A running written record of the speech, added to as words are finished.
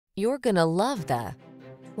You're gonna love the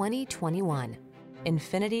 2021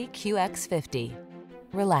 Infiniti QX50.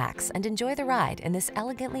 Relax and enjoy the ride in this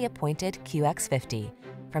elegantly appointed QX50.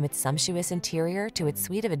 From its sumptuous interior to its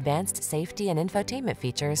suite of advanced safety and infotainment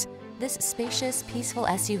features, this spacious, peaceful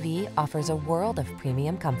SUV offers a world of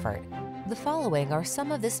premium comfort. The following are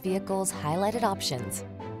some of this vehicle's highlighted options: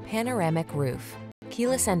 panoramic roof,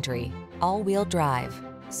 keyless entry, all-wheel drive,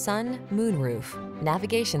 sun moonroof,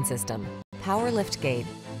 navigation system, power liftgate,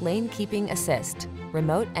 lane keeping assist,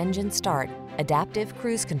 remote engine start, adaptive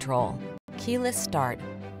cruise control, keyless start.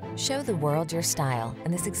 Show the world your style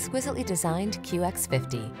in this exquisitely designed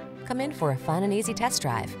QX50. Come in for a fun and easy test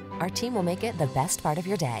drive. Our team will make it the best part of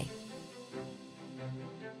your day.